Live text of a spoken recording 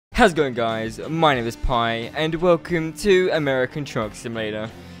How's it going, guys? My name is Pi, and welcome to American Truck Simulator.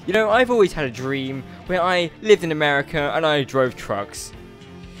 You know, I've always had a dream where I lived in America and I drove trucks.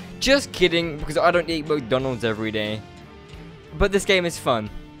 Just kidding, because I don't eat McDonald's every day. But this game is fun.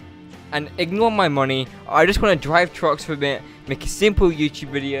 And ignore my money, I just want to drive trucks for a bit, make a simple YouTube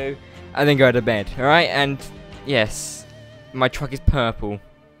video, and then go to bed, alright? And, yes, my truck is purple.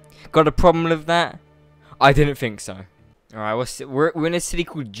 Got a problem with that? I didn't think so. Alright, we're in a city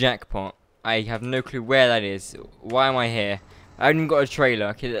called Jackpot. I have no clue where that is. Why am I here? I haven't even got a trailer.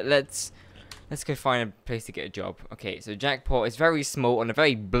 Okay, let's go find a place to get a job. Okay, so Jackpot is very small on a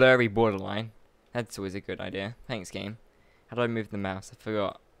very blurry borderline. That's always a good idea. Thanks, game. How do I move the mouse? I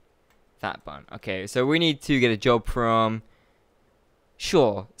forgot. That button. Okay, so we need to get a job from...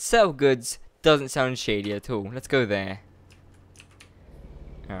 Sure, sell goods doesn't sound shady at all. Let's go there.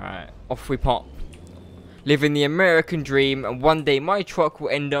 Alright, off we pop. Living the American dream, and one day my truck will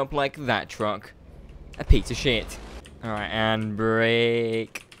end up like that truck. A piece of shit. Alright, and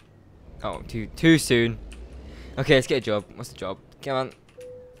brake. Oh, too soon. Okay, let's get a job. What's the job? Come on.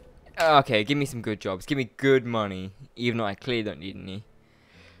 Okay, give me some good jobs. Give me good money. Even though I clearly don't need any.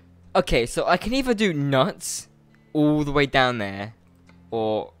 Okay, so I can either do nuts all the way down there,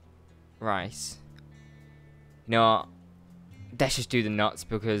 or rice. You know what? Let's just do the nuts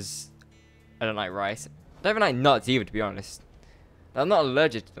because I don't like rice. I don't even like nuts either, to be honest. I'm not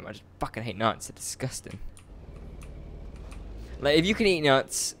allergic to them, I just fucking hate nuts. They're disgusting. Like, if you can eat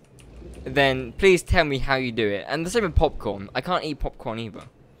nuts, then please tell me how you do it. And the same with popcorn. I can't eat popcorn either.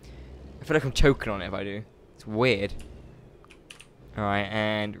 I feel like I'm choking on it if I do. It's weird. Alright,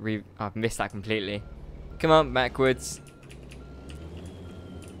 and I've missed that completely. Come on, backwards.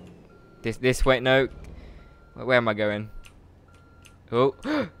 This way, no. Where am I going? Oh,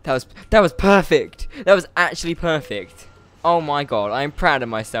 that was perfect. That was actually perfect. Oh my god, I'm proud of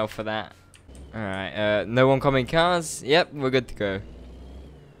myself for that. Alright, no oncoming cars. Yep, we're good to go.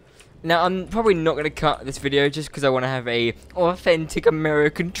 Now, I'm probably not going to cut this video just because I want to have a authentic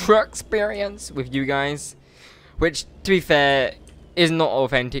American truck experience with you guys. Which, to be fair, is not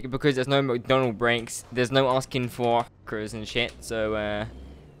authentic because there's no McDonald's breaks. There's no asking for hookers and shit. So,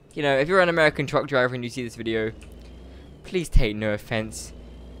 you know, if you're an American truck driver and you see this video, please take no offense.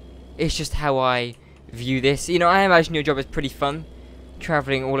 It's just how I view this. You know, I imagine your job is pretty fun,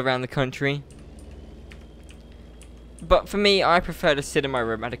 traveling all around the country. But for me, I prefer to sit in my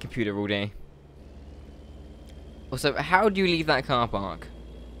room at a computer all day. Also, how do you leave that car park?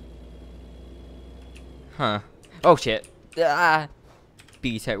 Huh. Oh shit. Ah.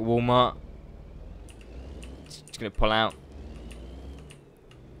 B-Tech Walmart. Just gonna pull out.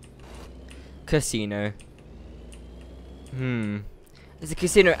 Casino. There's a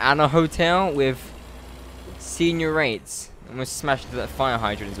casino and a hotel with senior rates. Almost smashed into that fire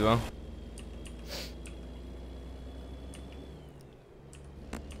hydrant as well.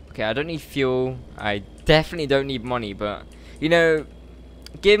 Okay, I don't need fuel. I definitely don't need money, but you know,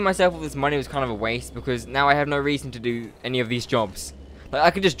 giving myself all this money was kind of a waste because now I have no reason to do any of these jobs. Like,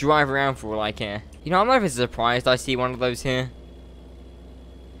 I could just drive around for all I care. You know, I'm not even surprised I see one of those here.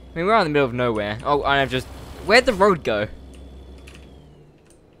 I mean, we're out in the middle of nowhere. Oh, and I've just... Where'd the road go?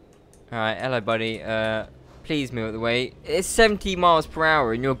 Alright, hello buddy, please move out the way. It's 70 miles per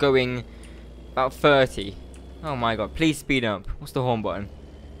hour and you're going about 30. Oh my god, please speed up. What's the horn button?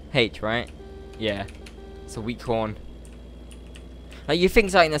 H, right? Yeah. It's a weak horn. Like, you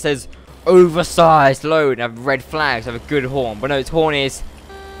think something that says oversized load and have red flags have a good horn, but no, its horn is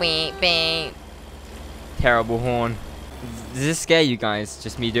beep beep. Terrible horn. Does this scare you guys?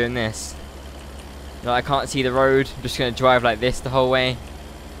 Just me doing this? Like, I can't see the road. I'm just gonna drive like this the whole way.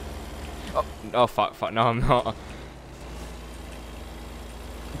 Oh fuck, no I'm not.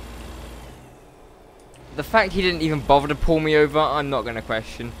 The fact he didn't even bother to pull me over, I'm not going to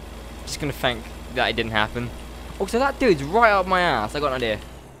question. Just going to thank that it didn't happen. Oh, so that dude's right up my ass. I got an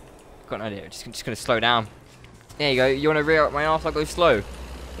idea. Just going to slow down. There you go. You want to rear up my ass? I'll go slow.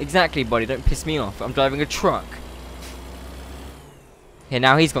 Exactly, buddy. Don't piss me off. I'm driving a truck. Yeah,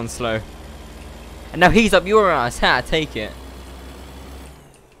 now he's gone slow. And now he's up your ass. Ha, take it.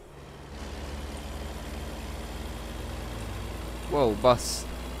 Whoa, bus.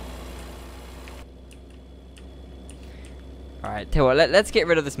 Alright, tell you what, let's get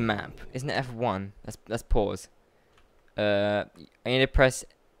rid of this map. Isn't it F1? Let's pause. I need to press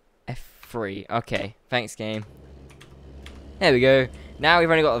F3. Okay, thanks game. There we go. Now we've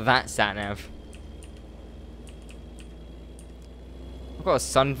only got that sat nav. I've got a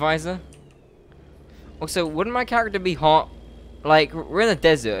sun visor. Also, wouldn't my character be hot? Like, we're in the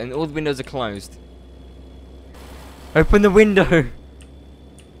desert and all the windows are closed. Open the window!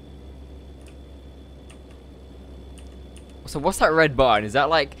 So what's that red button? Is that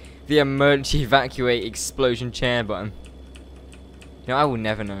like the emergency evacuate explosion chair button? You know, I will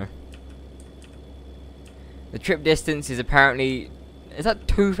never know. The trip distance is apparently... Is that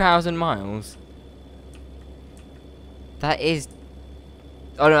 2,000 miles? That is...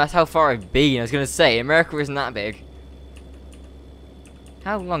 Oh no, that's how far I've been. I was going to say, America isn't that big.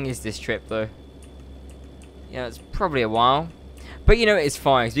 How long is this trip though? Yeah, it's probably a while. But you know, it's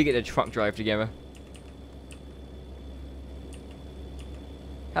fine, because we get the truck drive together.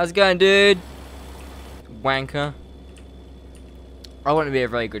 How's it going, dude? Wanker. I wouldn't be a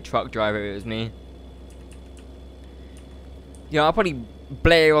very good truck driver if it was me. You know, I'll probably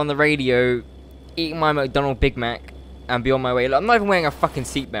blare on the radio, eat my McDonald's Big Mac, and be on my way. Look, I'm not even wearing a fucking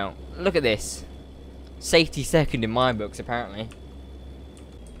seatbelt. Look at this. Safety second in my books, apparently.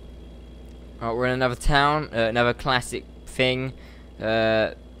 Alright, we're in another town, another classic thing.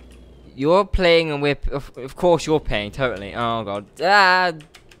 You're playing and we're... Of course you're paying, totally. Oh god. Ah!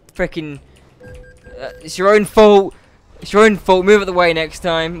 Freaking... it's your own fault! It's your own fault, move out the way next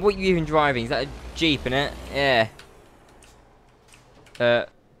time. What are you even driving? Is that a Jeep, innit? Yeah.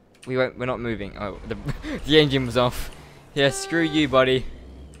 We're not moving. Oh, the engine was off. Yeah, screw you, buddy.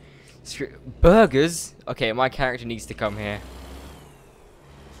 Burgers? Okay, my character needs to come here.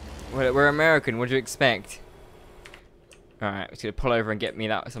 We're American, what do you expect? Alright, he's gonna pull over and get me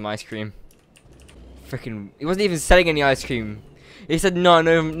some ice cream. Freaking, he wasn't even selling any ice cream. He said, no,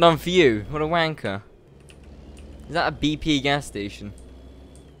 none for you. What a wanker. Is that a BP gas station?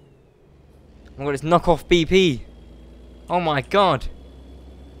 Oh my god, it's knockoff BP. Oh my god.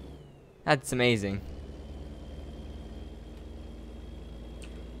 That's amazing.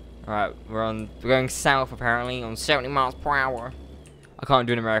 Alright, we're going south apparently on 70 miles per hour. I can't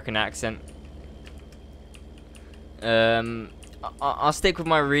do an American accent. I'll stick with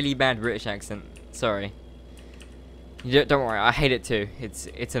my really bad British accent. Sorry. Don't worry, I hate it too.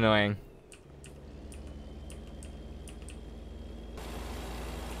 It's annoying.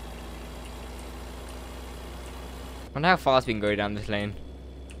 I wonder how fast we can go down this lane.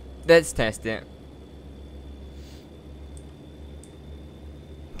 Let's test it.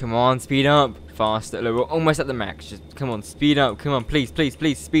 Come on, speed up. Faster. Look, we're almost at the max. Just come on, speed up. Come on, please, please,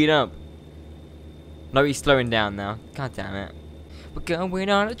 please, speed up. No, he's slowing down now. God damn it. We're going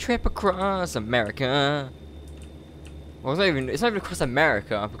on a trip across America. Well, it's not even across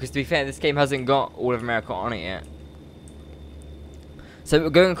America, because to be fair, this game hasn't got all of America on it yet. So we're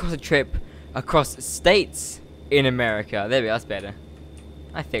going across a trip across states in America. There we go, that's better.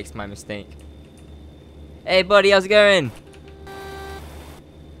 I fixed my mistake. Hey buddy, how's it going?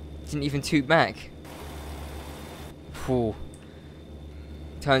 Didn't even toot back. Whew.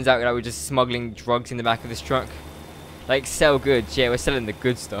 Turns out that we're just smuggling drugs in the back of this truck. Like, sell goods. Yeah, we're selling the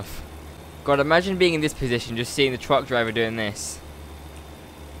good stuff. God, imagine being in this position, just seeing the truck driver doing this.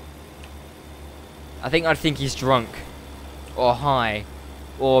 I think I'd think he's drunk. Or high.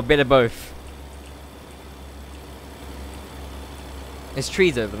 Or a bit of both. There's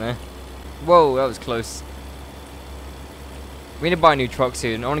trees over there. Whoa, that was close. We need to buy a new truck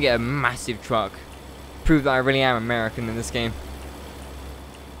soon. I want to get a massive truck. Prove that I really am American in this game.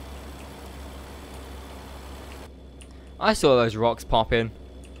 I saw those rocks pop in.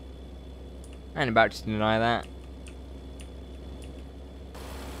 I ain't about to deny that.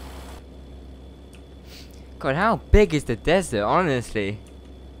 God, how big is the desert, honestly?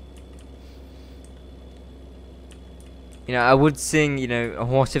 You know, I would sing, you know, A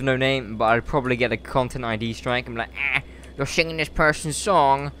Horse of No Name, but I'd probably get a content ID strike and be like, you're singing this person's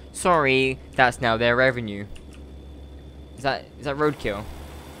song. Sorry, that's now their revenue. Is that roadkill?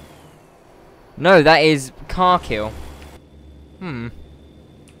 No, that is car kill.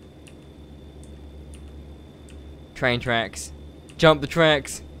 Train tracks. Jump the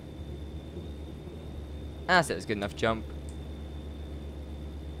tracks. That's a good enough jump.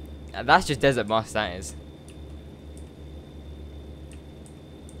 That's just desert moss, that is.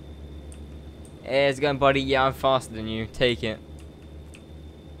 Hey, how's it going, buddy? Yeah, I'm faster than you. Take it.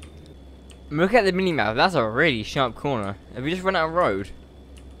 Look at the minimap. That's a really sharp corner. Have we just run out of road?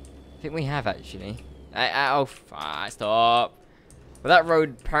 I think we have, actually. Oh, stop. Well, that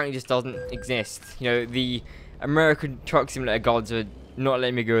road apparently just doesn't exist. You know, the American Truck Simulator gods are not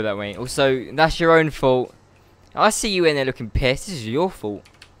letting me go that way. Also, that's your own fault. I see you in there looking pissed. This is your fault.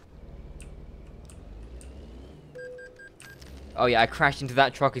 Oh, yeah, I crashed into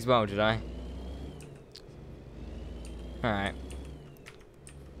that truck as well, did I? Alright.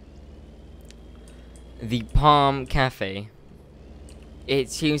 The Palm Cafe.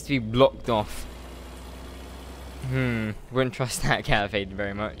 It seems to be blocked off. Wouldn't trust that cafe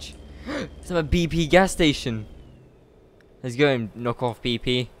very much. It's a BP gas station. Let's go and knock off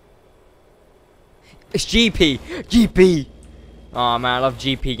BP. It's GP! GP! Oh man, I love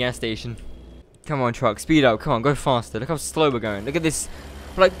GP gas station. Come on, truck, speed up. Come on, go faster. Look how slow we're going. Look at this,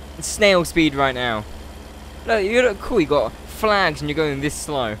 like snail speed right now. Look, you look cool. You got flags and you're going this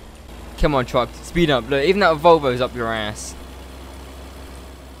slow. Come on, truck, speed up. Look, even that Volvo's up your ass.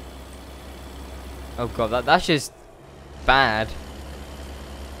 Oh god, that's just bad.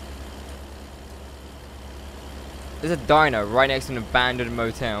 There's a diner right next to an abandoned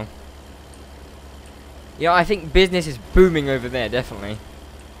motel. Yeah, I think business is booming over there, definitely.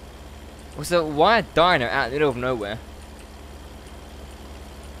 Also, why a diner out in the middle of nowhere?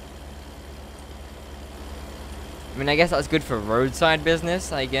 I mean, I guess that's good for roadside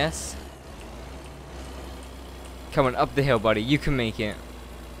business, I guess. Come on, up the hill, buddy. You can make it.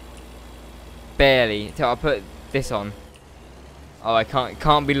 Barely. So I'll put this on. Oh, I can't. It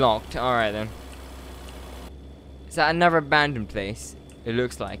can't be locked. All right then. Is that another abandoned place? It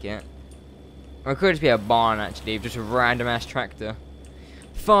looks like it. Or it could just be a barn actually, just a random ass tractor.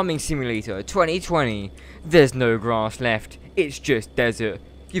 Farming Simulator 2020. There's no grass left. It's just desert.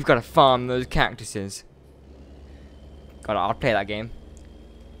 You've got to farm those cactuses. God, I'll play that game.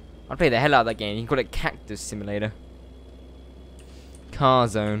 I'll play the hell out of that game. You can call it Cactus Simulator. Car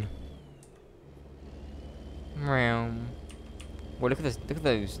Zone. Well, look at this. Look at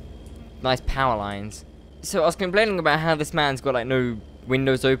those nice power lines. So I was complaining about how this man's got like no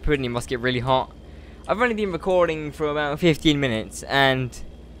windows open and he must get really hot. I've only been recording for about 15 minutes and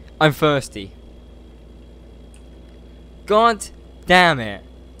I'm thirsty. God damn it.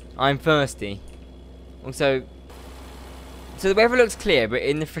 I'm thirsty. Also, so the weather looks clear, but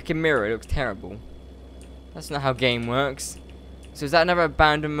in the freaking mirror it looks terrible. That's not how game works. So is that another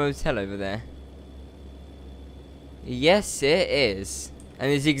abandoned motel over there? Yes, it is.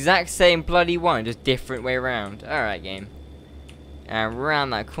 And it's the exact same bloody one, just different way around. Alright, game. And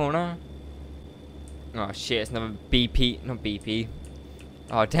around that corner. Oh shit, it's another BP. Not BP.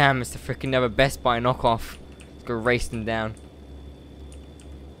 Oh damn, it's the freaking another Best Buy knockoff. Let's go race them down.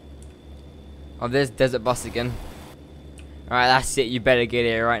 Oh, there's Desert Bus again. Alright, that's it. You better get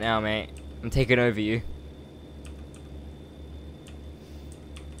here right now, mate. I'm taking over you.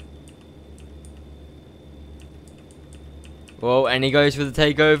 Oh, and he goes for the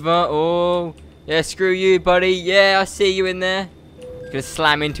takeover. Oh, yeah, screw you, buddy. Yeah, I see you in there. Gonna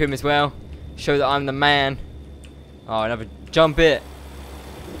slam into him as well. Show that I'm the man. Oh, another jump it.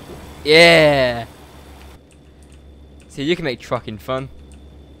 Yeah. See, you can make trucking fun.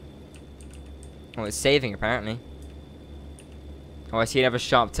 Oh, it's saving apparently. Oh, I see another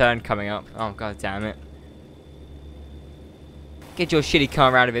sharp turn coming up. Oh, god damn it. Get your shitty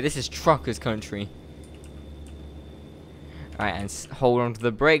car out of here. This is truckers' country. Alright, and hold on to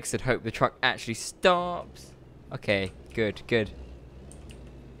the brakes and hope the truck actually stops. Okay, good, good.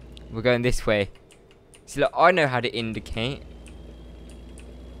 We're going this way. See, look, I know how to indicate.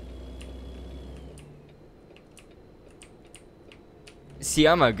 See,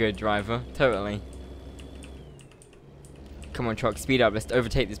 I'm a good driver, totally. Come on, truck, speed up. Let's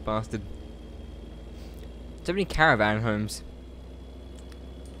overtake this bastard. So many caravan homes.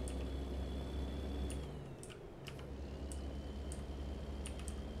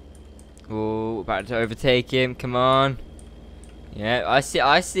 Oh, about to overtake him. Come on. Yeah, I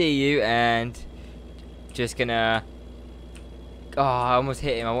see you, and just gonna. Oh, I almost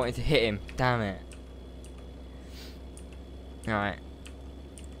hit him. I wanted to hit him. Damn it. All right.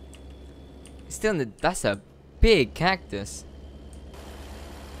 Still in the. That's a big cactus.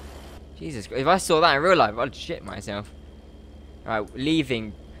 Jesus Christ. If I saw that in real life, I'd shit myself. All right,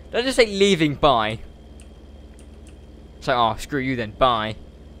 leaving. Did I just say leaving? Bye. It's like, oh, screw you then. Bye.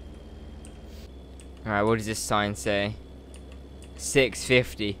 Alright, what does this sign say?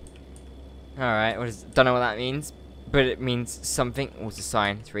 650. Alright, don't know what that means, but it means something. What's the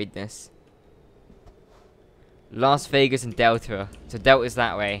sign? Let's read this. Las Vegas and Delta. So Delta's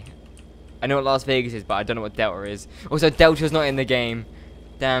that way. I know what Las Vegas is, but I don't know what Delta is. Also, Delta's not in the game.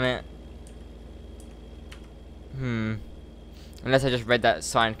 Damn it. Unless I just read that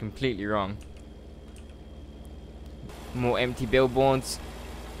sign completely wrong. More empty billboards.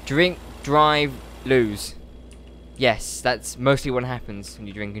 Drink, drive, lose. Yes, that's mostly what happens when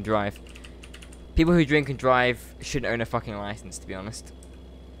you drink and drive. People who drink and drive shouldn't own a fucking license, to be honest.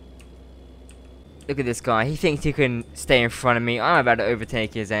 Look at this guy. He thinks he can stay in front of me. I'm about to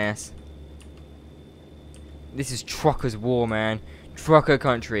overtake his ass. This is truckers' war, man. Trucker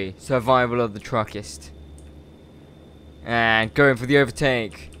country. Survival of the truckist. And going for the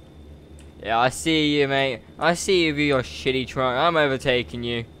overtake. Yeah, I see you, mate. I see you with your shitty truck. I'm overtaking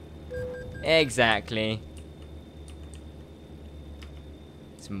you. Exactly.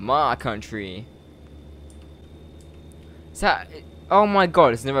 my country. Is that... Oh my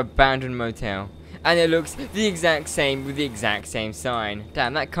god, it's another abandoned motel. And it looks the exact same with the exact same sign.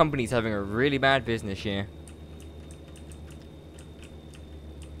 Damn, that company's having a really bad business year.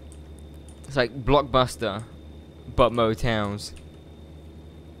 It's like Blockbuster, but motels.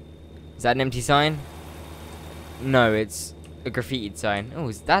 Is that an empty sign? No, it's a graffitied sign.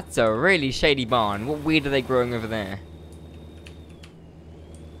 Oh, that's a really shady barn. What weed are they growing over there?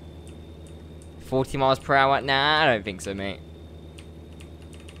 40 miles per hour? Nah, I don't think so, mate.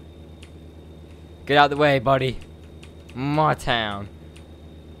 Get out of the way, buddy. My town.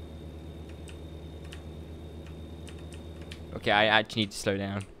 Okay, I actually need to slow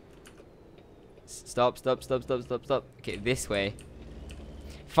down. Stop, stop, stop, stop, stop, stop. Okay, this way.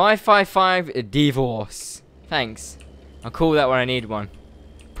 555 divorce. Thanks. I'll call that when I need one.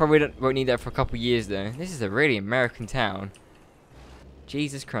 Probably won't need that for a couple years though. This is a really American town.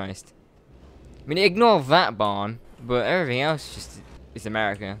 Jesus Christ. I mean, ignore that barn, but everything else just is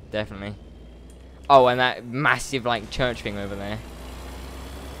America, definitely. Oh, and that massive, like, church thing over there.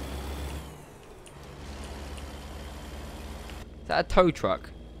 Is that a tow truck?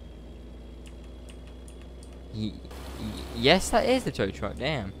 Yes, that is the tow truck,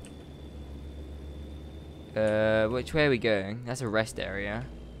 damn. Which way are we going? That's a rest area.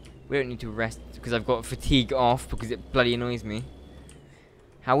 We don't need to rest because I've got fatigue off because it bloody annoys me.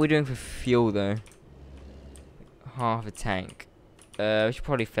 How are we doing for fuel, though? Half a tank. We should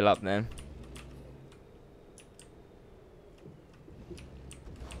probably fill up then.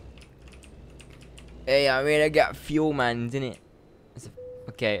 Hey, I mean, I got fuel, man, didn't it?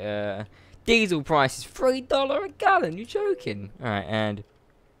 Okay, diesel price is $3 a gallon. You joking? All right, and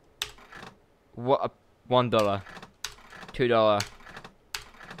what? $1, $2.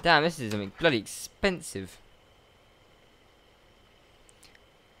 Damn, this is something bloody expensive.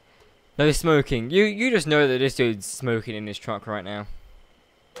 No smoking. You just know that this dude's smoking in his truck right now.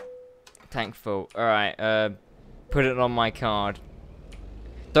 Tank full. All right, put it on my card.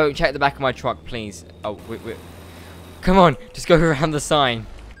 Don't check the back of my truck, please. Oh, wait. Come on, just go around the sign.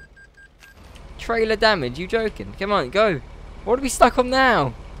 Trailer damage, you joking? Come on, go. What are we stuck on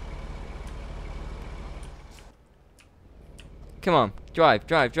now? Come on, drive.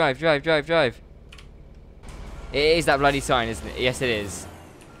 It is that bloody sign, isn't it? Yes, it is.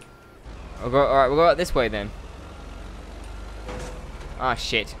 Alright, we'll go out this way then. Ah,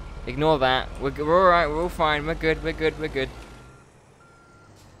 shit. Ignore that. We're alright, we're all fine. We're good.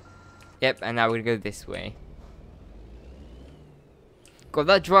 Yep, and now we're gonna go this way. God,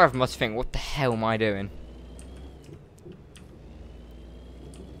 that driver must think, what the hell am I doing?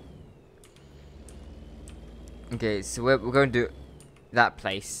 Okay, so we're going to that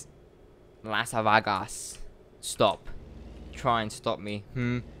place. Las Vegas. Stop. Try and stop me.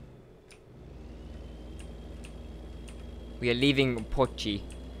 We are leaving Pochi.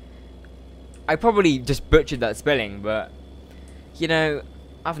 I probably just butchered that spelling, but you know,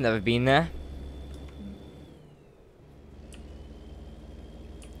 I've never been there.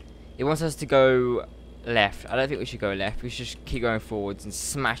 It wants us to go left. I don't think we should go left. We should just keep going forwards and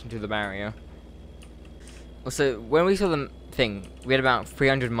smash into the barrier. Also, when we saw the thing, we had about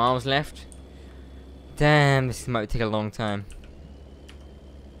 300 miles left. Damn, this might take a long time.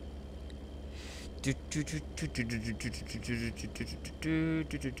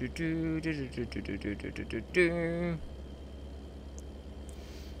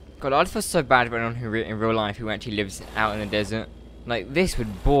 God, I feel so bad about anyone in real life who actually lives out in the desert. Like, this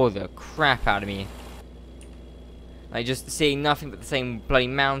would bore the crap out of me. Like, just seeing nothing but the same bloody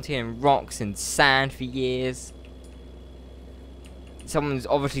mountain and rocks and sand for years. Someone's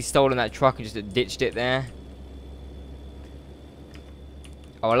obviously stolen that truck and just ditched it there.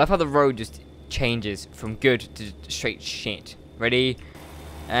 Oh, I love how the road just changes from good to straight shit. Ready?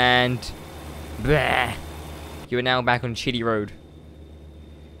 And... bleh. You are now back on shitty road.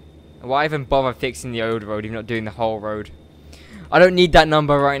 Why even bother fixing the old road if you're not doing the whole road? I don't need that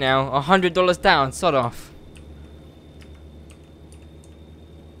number right now. $100 down, sod off.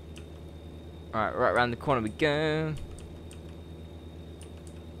 Alright, right around the corner we go.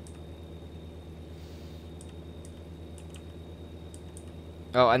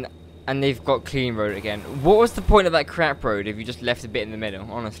 Oh, and they've got clean road again. What was the point of that crap road if you just left a bit in the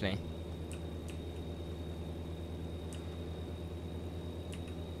middle, honestly?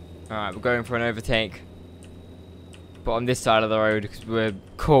 Alright, we're going for an overtake. But on this side of the road, because we're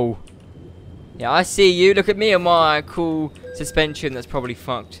cool. Yeah, I see you. Look at me and my cool suspension that's probably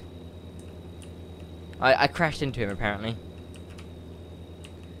fucked. I crashed into him, apparently.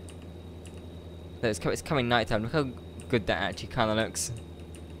 Look, it's coming nighttime. Look how good that actually kind of looks.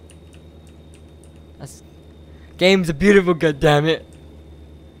 That's games are beautiful, goddammit.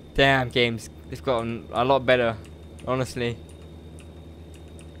 Damn, games. They've gotten a lot better, honestly.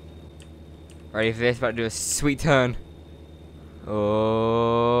 Ready for this? About to do a sweet turn.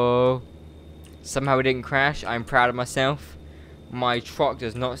 Oh. Somehow it didn't crash. I'm proud of myself. My truck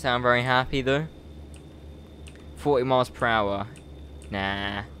does not sound very happy though. 40 miles per hour.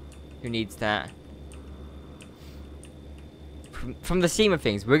 Nah. Who needs that? From the scheme of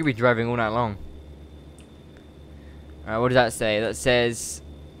things, we're going to be driving all night long. Alright, what does that say? That says...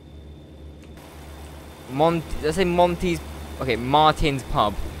 let's say Monty's... Okay, Martin's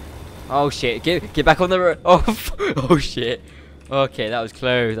Pub. Oh shit, get back on the road. Oh, oh shit. Okay, that was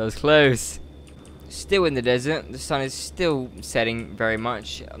close, that was close. Still in the desert, the sun is still setting very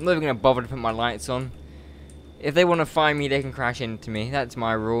much. I'm not even going to bother to put my lights on. If they want to find me, they can crash into me. That's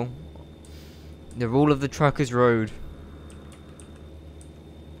my rule. The rule of the trucker's road.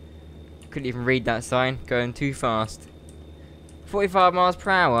 Couldn't even read that sign, going too fast. 45 miles per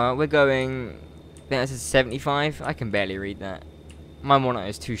hour, we're going... I think that says 75. I can barely read that. My monitor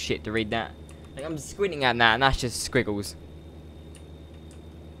is too shit to read that. Like, I'm squinting at that and that's just squiggles.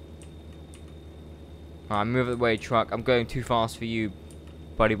 Alright, move out of the way, truck. I'm going too fast for you,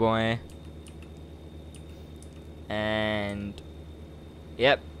 buddy boy. And...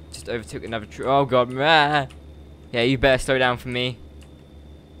 Yep, just overtook another truck. Oh god, ah. Yeah, you better slow down for me.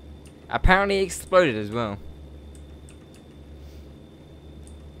 Apparently it exploded as well.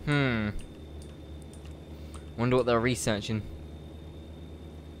 Wonder what they're researching.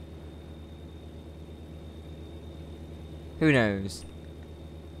 Who knows?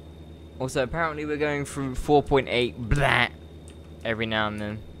 Also, apparently we're going through 4.8 blah every now and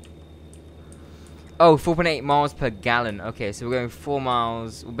then. Oh, 4.8 miles per gallon. Okay, so we're going 4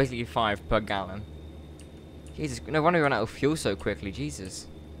 miles, well, basically 5 per gallon. Jesus, no wonder we run out of fuel so quickly. Jesus.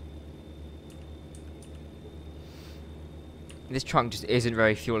 This truck just isn't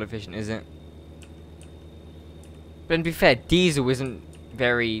very fuel efficient, is it? But to be fair, diesel isn't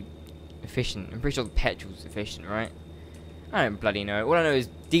very efficient. I'm pretty sure the petrol's efficient, right? I don't bloody know. All I know is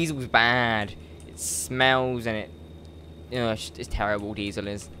diesel's bad. It smells and it... You know, it's terrible, diesel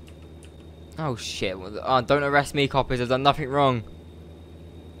is. Oh shit. Oh, don't arrest me, coppers. I've done nothing wrong.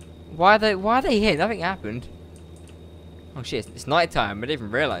 Why are they here? Nothing happened. Oh shit, it's night time. I didn't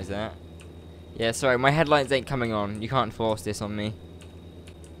even realise that. Yeah, sorry, my headlights ain't coming on. You can't force this on me.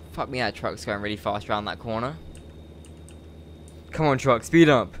 Fuck me, that truck's going really fast around that corner. Come on, truck, speed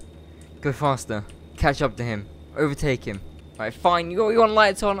up. Go faster. Catch up to him. Overtake him. Alright, fine. You want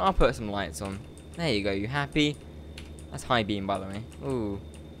lights on? I'll put some lights on. There you go. You happy? That's high beam, by the way. Ooh.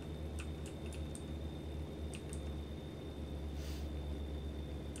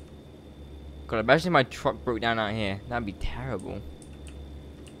 God, imagine my truck broke down out here. That'd be terrible.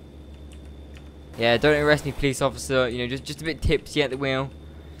 Yeah, don't arrest me, police officer. You know, just a bit tipsy at the wheel.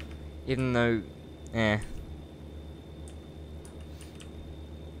 Even though, yeah.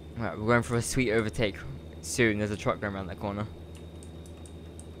 Right, we're going for a sweet overtake soon. There's a truck going around that corner.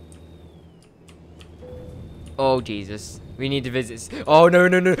 Oh Jesus, we need to visit. Oh no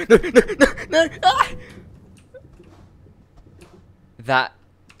no no no no no no! Ah! That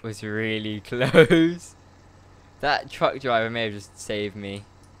was really close. That truck driver may have just saved me.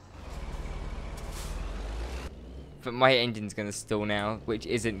 But my engine's gonna stall now, which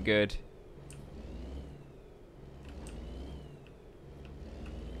isn't good.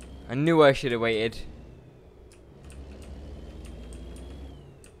 I knew I should have waited.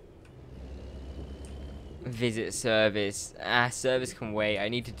 Visit service. Ah, service can wait. I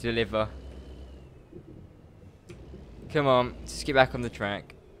need to deliver. Come on, just get back on the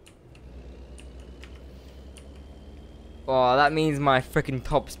track. Oh, that means my freaking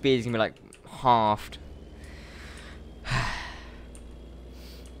top speed is gonna be like halved.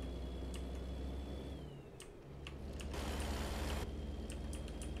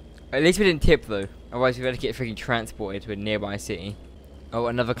 At least we didn't tip though, otherwise we had to get freaking transported to a nearby city. Oh,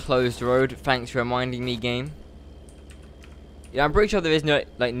 another closed road. Thanks for reminding me, game. Yeah, I'm pretty sure there is no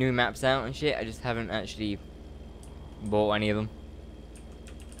like new maps out and shit. I just haven't actually bought any of them.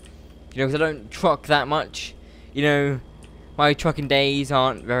 You know, because I don't truck that much. You know, my trucking days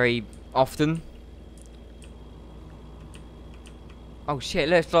aren't very often. Oh shit!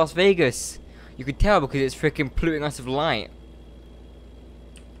 Look, it's Las Vegas. You could tell because it's freaking polluting us with light.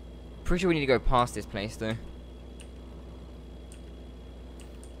 Pretty sure we need to go past this place though.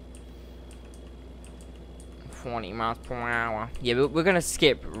 20 miles per hour. Yeah, we're gonna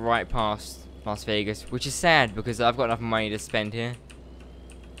skip right past Las Vegas, which is sad because I've got enough money to spend here.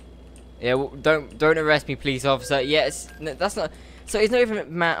 Yeah, well, don't arrest me, police officer. Yes, no, that's not. So it's not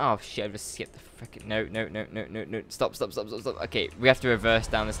even man. Oh shit! I just skipped the freaking. No, no, no, no, no, no. Stop, stop, stop, stop, stop. Okay, we have to reverse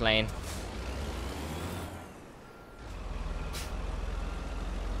down this lane.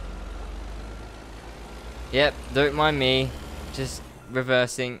 Yep, don't mind me. Just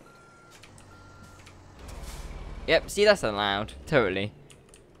reversing. Yep, see, that's allowed. Totally.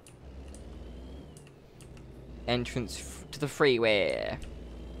 Entrance to the freeway.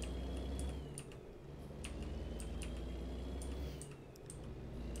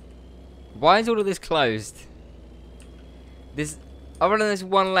 Why is all of this closed? This, other than this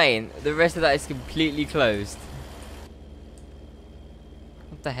one lane, the rest of that is completely closed.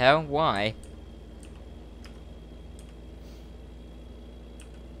 What the hell? Why?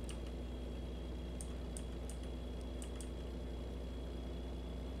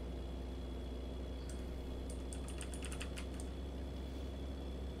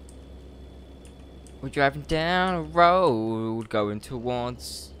 We're driving down a road, going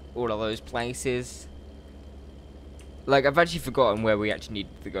towards all of those places. Like, I've actually forgotten where we actually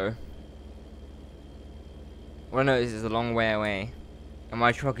needed to go. All I know is it's a long way away. And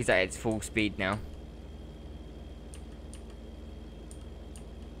my truck is at its full speed now.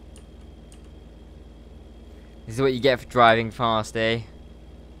 This is what you get for driving fast, eh?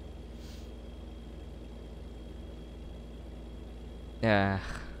 Yeah.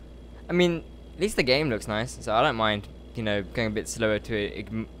 I mean, at least the game looks nice, so I don't mind, you know, going a bit slower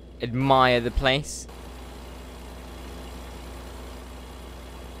to admire the place.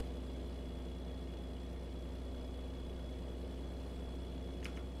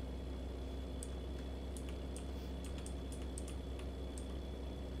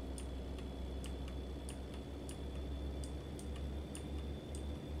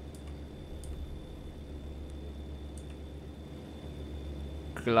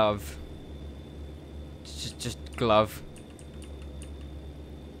 Glove. Just glove.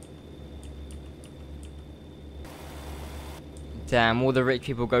 Damn, all the rich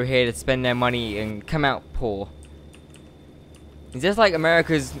people go here to spend their money and come out poor. Is this like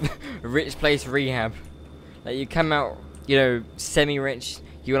America's rich place rehab? Like, you come out, you know, semi-rich,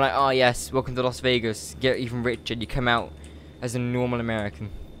 you're like, oh yes, welcome to Las Vegas, get even richer, and you come out as a normal American.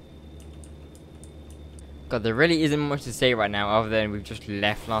 God, there really isn't much to say right now other than we've just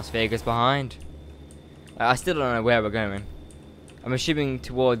left Las Vegas behind. I still don't know where we're going. I'm assuming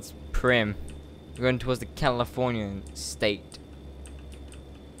towards Prim. We're going towards the Californian state.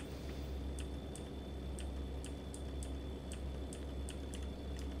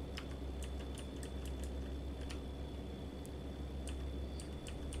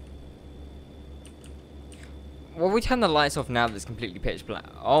 Well, we turn the lights off now that's completely pitch black.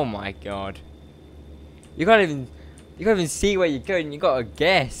 Oh my god. You can't even see where you're going, you gotta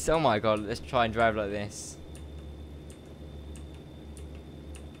guess. Oh my god, let's try and drive like this.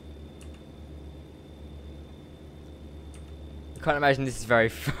 I can't imagine this is very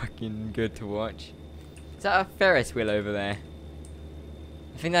fucking good to watch. Is that a Ferris wheel over there?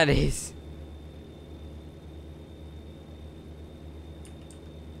 I think that is.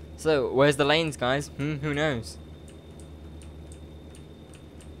 So, where's the lanes, guys? Who knows?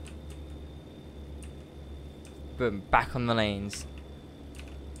 Boom, back on the lanes.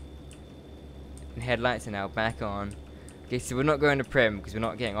 And headlights are now back on. Okay, so we're not going to Prim because we're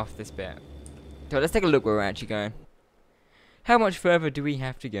not getting off this bit. So let's take a look where we're actually going. How much further do we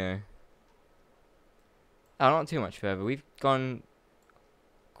have to go? Oh, not too much further. We've gone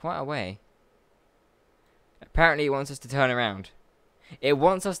quite a way. Apparently it wants us to turn around. It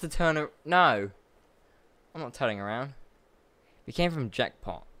wants us to turn no. I'm not turning around. We came from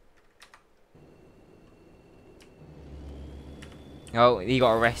Jackpot. Oh, he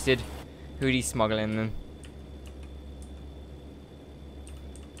got arrested. Who'd he smuggling them?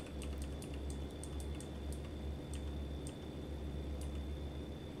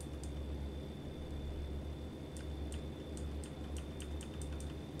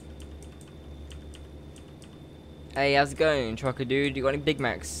 Hey, how's it going, trucker dude? You got any Big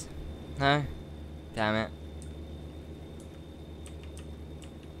Macs? No? Damn it.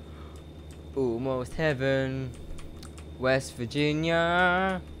 Almost heaven. West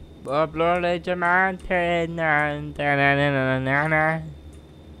Virginia. Mountain.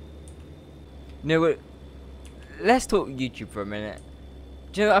 No, but let's talk YouTube for a minute.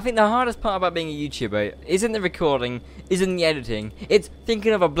 Do you know, I think the hardest part about being a YouTuber isn't the recording, isn't the editing. It's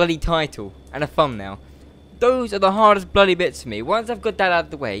thinking of a bloody title and a thumbnail. Those are the hardest bloody bits for me. Once I've got that out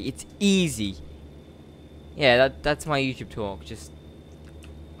of the way, it's easy. Yeah, that's my YouTube talk. Just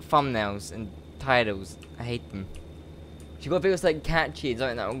thumbnails and titles. I hate them. You've got videos like catchy and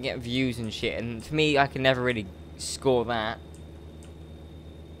something that will get views and shit. And for me, I can never really score that.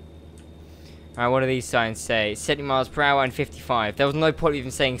 Alright, what do these signs say? 70 miles per hour and 55. There was no point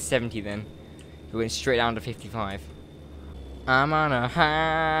even saying 70 then. We went straight down to 55. I'm on a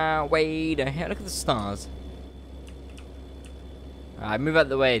highway to hell. Look at the stars. Alright, move out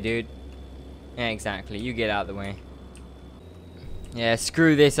the way, dude. Yeah, exactly. You get out of the way. Yeah,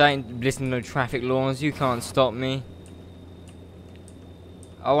 screw this. I ain't listening to traffic laws. You can't stop me.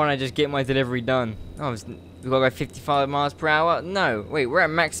 I want to just get my delivery done. Oh, we gotta go 55 miles per hour? No. Wait, we're at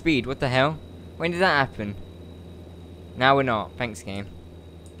max speed. What the hell? When did that happen? Now we're not. Thanks, game.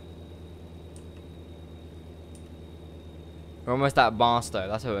 We're almost at Barstow.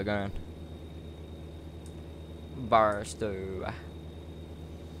 That's where we're going. Barstow.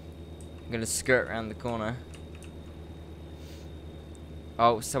 I'm gonna skirt around the corner.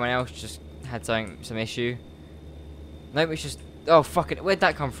 Oh, someone else just had some issue. Nope, it's just... Oh, fuck it. Where'd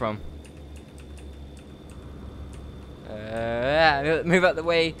that come from? Move out the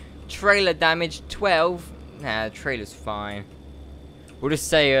way. Trailer damage 12. Nah, the trailer's fine. We'll just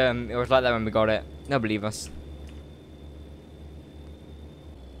say it was like that when we got it. They'll believe us.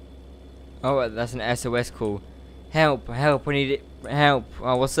 Oh, that's an SOS call. Help, help, we need it. Help.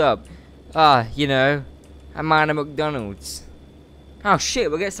 Oh, what's up? You know, I'm at a McDonald's. Oh shit,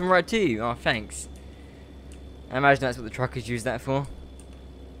 we'll get some right too. Oh, thanks. I imagine that's what the truckers use that for.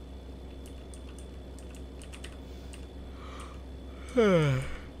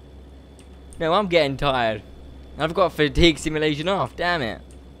 No, I'm getting tired. I've got fatigue simulation off, damn it.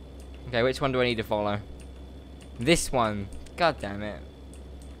 Okay, which one do I need to follow? This one. God damn it.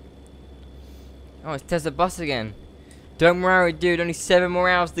 Oh, it's Tesla bus again. Don't worry, dude, only 7 more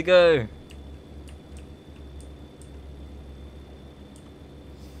hours to go.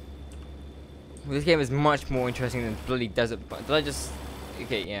 Well, this game is much more interesting than bloody Desert Bus. Did I just...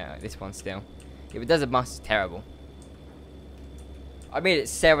 Okay, yeah, this one still. Yeah, but Desert Bus is terrible. I made it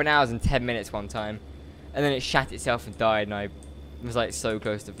 7 hours and 10 minutes one time. And then it shat itself and died, and I was like so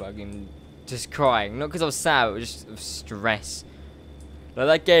close to fucking just crying. Not because I was sad, but just of stress. Like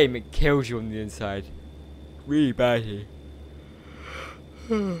that game, it kills you on the inside. Really badly.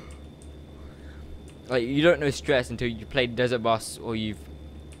 Like, you don't know stress until you play Desert Bus or you've,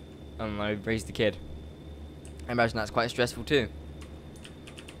 I don't know, raised a kid. I imagine that's quite stressful too.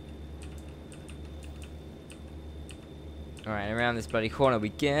 Alright, around this bloody corner we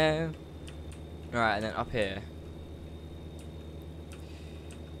go. Alright, and then up here.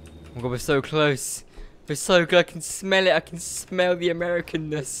 Oh god, we're so close. We're so good, I can smell it. I can smell the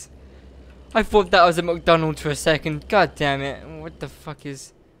Americanness. I thought that was a McDonald's for a second. God damn it. What the fuck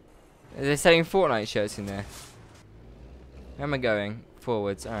is... They're selling Fortnite shirts in there. Where am I going?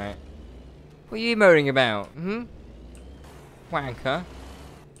 Forwards, alright. What are you moaning about? Hmm? Wanker.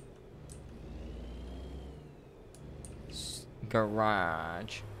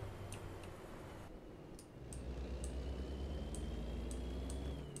 Garage.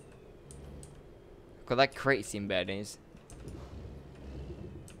 God, that crate seemed bad days.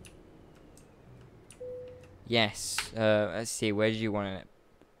 Yes. Let's see. Where do you want to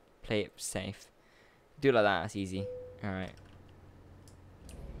play it safe? Do it like that. That's easy. All right.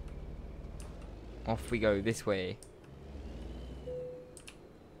 Off we go this way.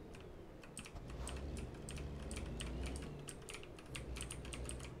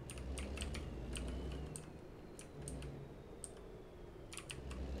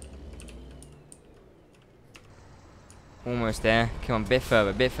 Almost there. Come on, bit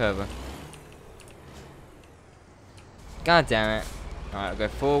further, bit further. God damn it. Alright, I'll go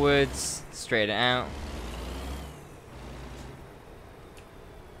forwards, straight it out.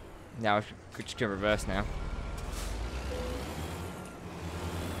 Now we're just gonna reverse now.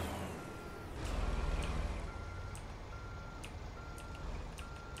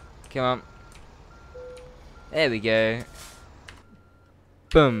 Come on. There we go.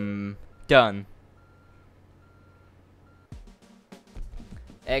 Boom. Done.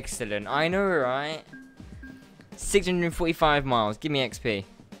 Excellent. I know, right? 645 miles. Give me XP.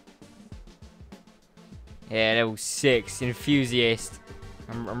 Yeah, level 6. Enthusiast.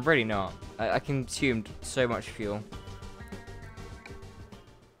 I'm really not. I consumed so much fuel.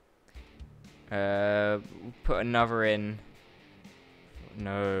 Put another in.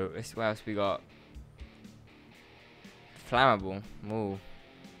 No. What else we got? Flammable. Ooh.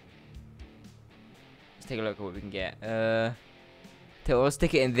 Let's take a look at what we can get. So I'll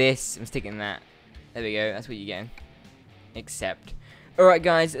stick it in this and stick it in that. There we go, that's what you're getting. Accept. Alright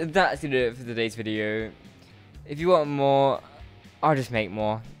guys, that's gonna do it for today's video. If you want more, I'll just make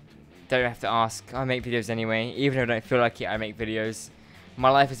more. Don't have to ask, I make videos anyway. Even if I don't feel like it, I make videos. My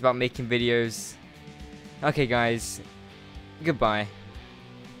life is about making videos. Okay guys, goodbye.